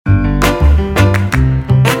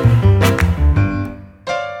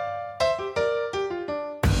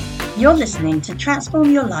You're listening to Transform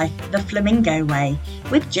Your Life the Flamingo Way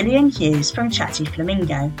with Gillian Hughes from Chatty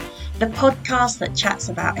Flamingo, the podcast that chats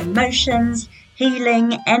about emotions,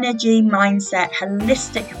 healing, energy, mindset,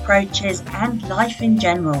 holistic approaches, and life in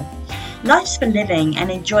general. Life's for living and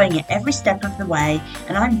enjoying it every step of the way,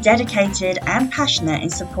 and I'm dedicated and passionate in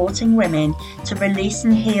supporting women to release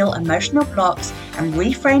and heal emotional blocks and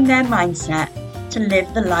reframe their mindset to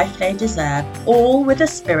live the life they deserve, all with a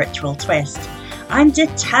spiritual twist. I'm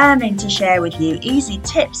determined to share with you easy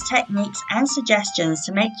tips, techniques and suggestions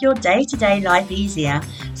to make your day-to-day life easier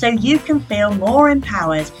so you can feel more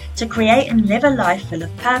empowered to create and live a life full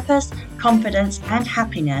of purpose, confidence and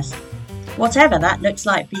happiness, whatever that looks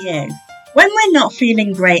like for you. When we're not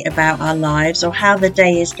feeling great about our lives or how the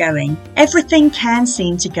day is going, everything can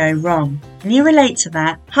seem to go wrong. Can you relate to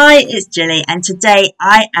that? Hi, it's Gilly, and today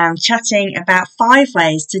I am chatting about 5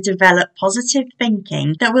 ways to develop positive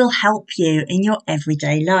thinking that will help you in your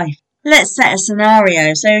everyday life. Let's set a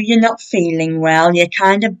scenario. So you're not feeling well, you're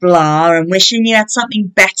kind of blah and wishing you had something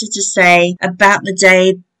better to say about the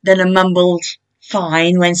day than a mumbled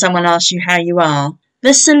fine when someone asks you how you are.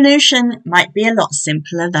 The solution might be a lot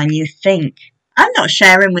simpler than you think. I'm not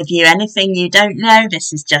sharing with you anything you don't know.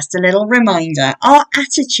 This is just a little reminder. Our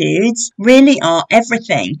attitudes really are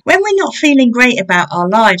everything. When we're not feeling great about our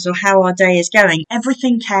lives or how our day is going,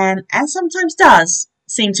 everything can, and sometimes does,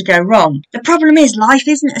 seem to go wrong. The problem is life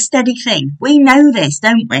isn't a steady thing. We know this,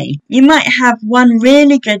 don't we? You might have one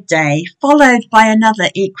really good day followed by another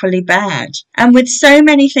equally bad. And with so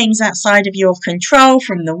many things outside of your control,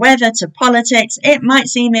 from the weather to politics, it might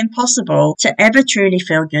seem impossible to ever truly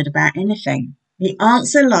feel good about anything. The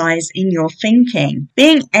answer lies in your thinking.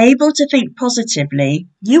 Being able to think positively,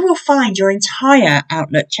 you will find your entire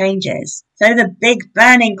outlook changes. So the big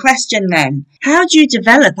burning question then, how do you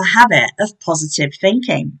develop a habit of positive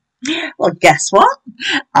thinking? Well, guess what?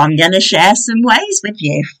 I'm going to share some ways with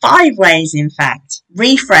you. 5 ways, in fact.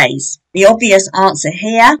 Rephrase. The obvious answer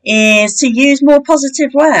here is to use more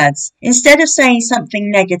positive words. Instead of saying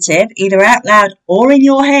something negative, either out loud or in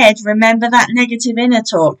your head, remember that negative inner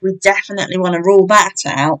talk. We definitely want to rule that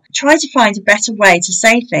out. Try to find a better way to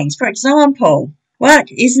say things. For example, work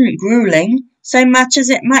isn't grueling so much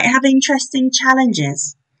as it might have interesting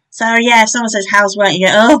challenges. So yeah, if someone says, how's work? You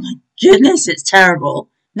go, oh my goodness, it's terrible.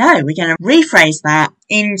 No, we're going to rephrase that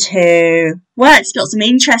into work's got some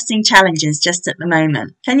interesting challenges just at the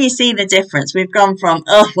moment. Can you see the difference? We've gone from,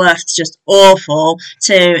 oh, work's just awful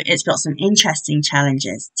to it's got some interesting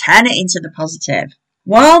challenges. Turn it into the positive.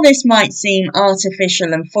 While this might seem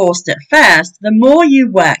artificial and forced at first, the more you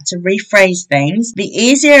work to rephrase things, the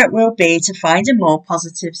easier it will be to find a more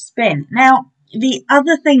positive spin. Now, the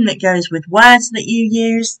other thing that goes with words that you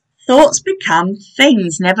use, thoughts become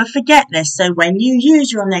things. Never forget this. So when you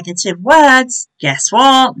use your negative words, guess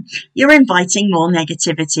what? You're inviting more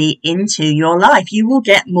negativity into your life. You will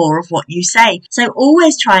get more of what you say. So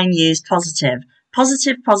always try and use positive.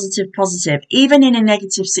 Positive, positive, positive. Even in a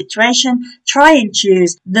negative situation, try and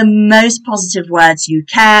choose the most positive words you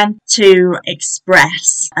can to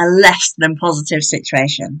express a less than positive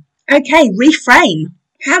situation. Okay, reframe.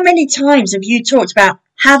 How many times have you talked about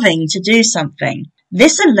having to do something?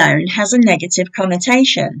 This alone has a negative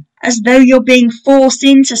connotation, as though you're being forced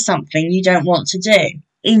into something you don't want to do.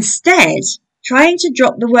 Instead, trying to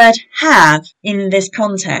drop the word have in this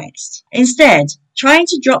context.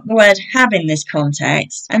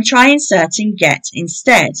 And try inserting get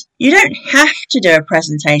instead. You don't have to do a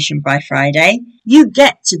presentation by Friday. You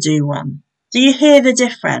get to do one. Do you hear the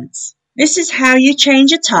difference? This is how you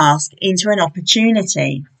change a task into an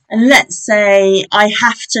opportunity. And let's say I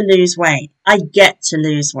have to lose weight. I get to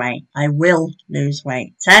lose weight. I will lose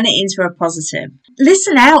weight. Turn it into a positive.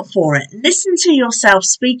 Listen out for it. Listen to yourself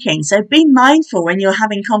speaking. So be mindful when you're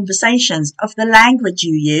having conversations of the language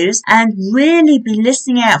you use and really be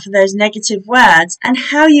listening out for those negative words and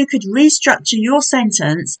how you could restructure your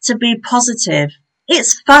sentence to be positive.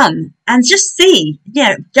 It's fun, and just see,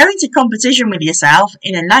 go into competition with yourself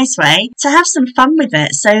in a nice way to have some fun with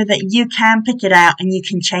it so that you can pick it out and you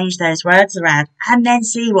can change those words around and then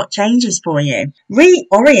see what changes for you.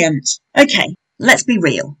 Reorient. Okay, let's be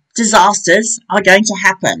real. Disasters are going to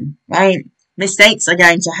happen, right? Mistakes are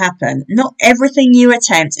going to happen. Not everything you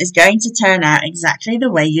attempt is going to turn out exactly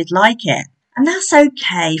the way you'd like it. And that's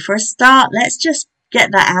okay. For a start, let's just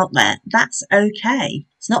get that out there. That's okay.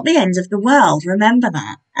 It's not the end of the world. Remember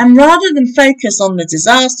that. And rather than focus on the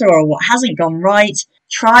disaster or what hasn't gone right,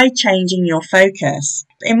 try changing your focus.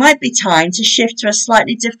 It might be time to shift to a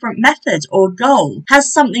slightly different method or goal.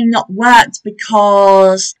 Has something not worked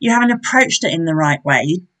because you haven't approached it in the right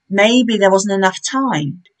way? maybe there wasn't enough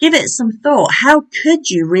time. Give it some thought. How could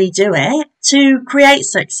you redo it to create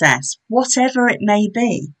success, whatever it may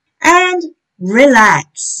be? And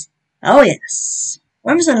relax. Oh yes.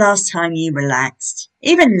 When was the last time you relaxed?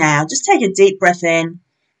 Even now, just take a deep breath in.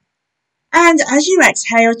 And as you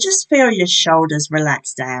exhale, just feel your shoulders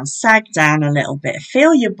relax down, sag down a little bit.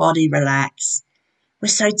 Feel your body relax. We're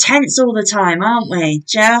so tense all the time, aren't we?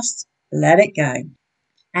 Just let it go.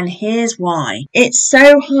 And here's why. It's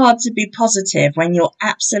so hard to be positive when you're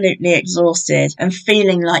absolutely exhausted and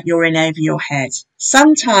feeling like you're in over your head.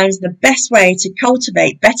 Sometimes the best way to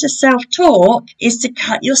cultivate better self-talk is to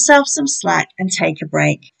cut yourself some slack and take a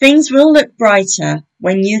break. Things will look brighter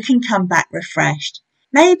when you can come back refreshed.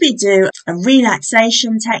 Maybe do a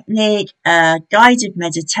relaxation technique, a guided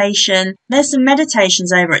meditation. There's some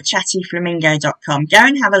meditations over at chattyflamingo.com. Go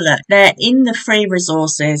and have a look. They're in the free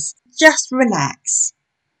resources. Just relax.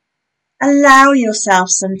 Allow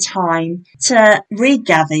yourself some time to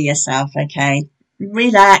regather yourself, okay?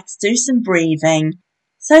 Relax, do some breathing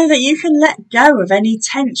so that you can let go of any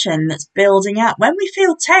tension that's building up. When we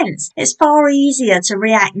feel tense, it's far easier to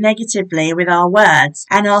react negatively with our words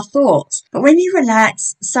and our thoughts. But when you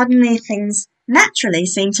relax, suddenly things naturally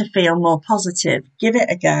seem to feel more positive. Give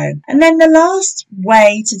it a go. And then the last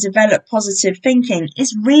way to develop positive thinking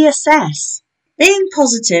is reassess. Being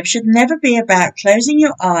positive should never be about closing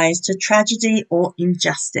your eyes to tragedy or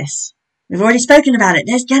injustice. We've already spoken about it.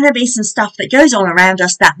 There's going to be some stuff that goes on around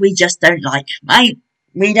us that we just don't like, right?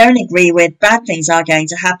 We don't agree with. Bad things are going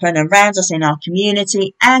to happen around us in our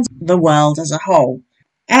community and the world as a whole.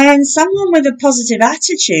 And someone with a positive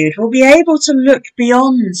attitude will be able to look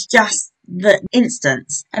beyond just the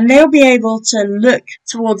instance, and they'll be able to look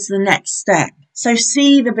towards the next step. So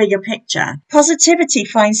see the bigger picture. Positivity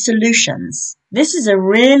finds solutions. This is a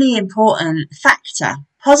really important factor.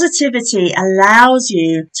 Positivity allows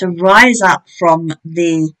you to rise up from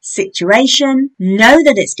the situation, know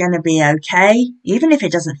that it's going to be okay, even if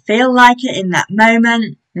it doesn't feel like it in that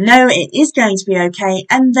moment. Know it is going to be okay,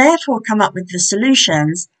 and therefore come up with the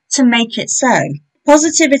solutions to make it so.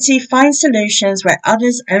 Positivity finds solutions where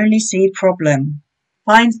others only see problem.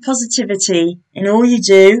 Find positivity in all you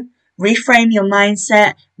do. Reframe your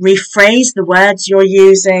mindset, rephrase the words you're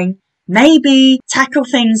using, maybe tackle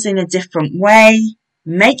things in a different way,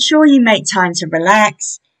 make sure you make time to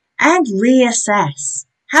relax and reassess.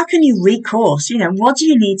 How can you recourse? What do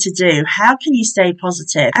you need to do? How can you stay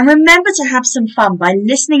positive? And remember to have some fun by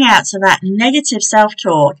listening out to that negative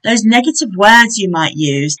self-talk, those negative words you might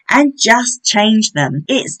use, and just change them.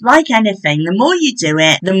 It's like anything. The more you do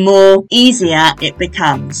it, the more easier it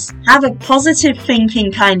becomes. Have a positive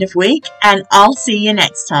thinking kind of week, and I'll see you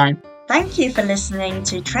next time. Thank you for listening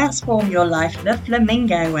to Transform Your Life the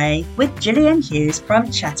Flamingo Way with Gillian Hughes from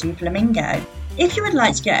Chatty Flamingo. If you would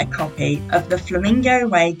like to get a copy of the Flamingo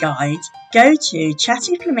Way Guide, go to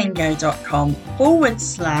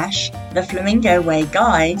chattyflamingo.com/the Flamingo Way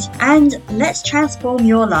Guide and let's transform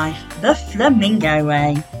your life the Flamingo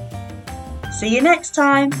Way. See you next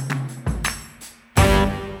time.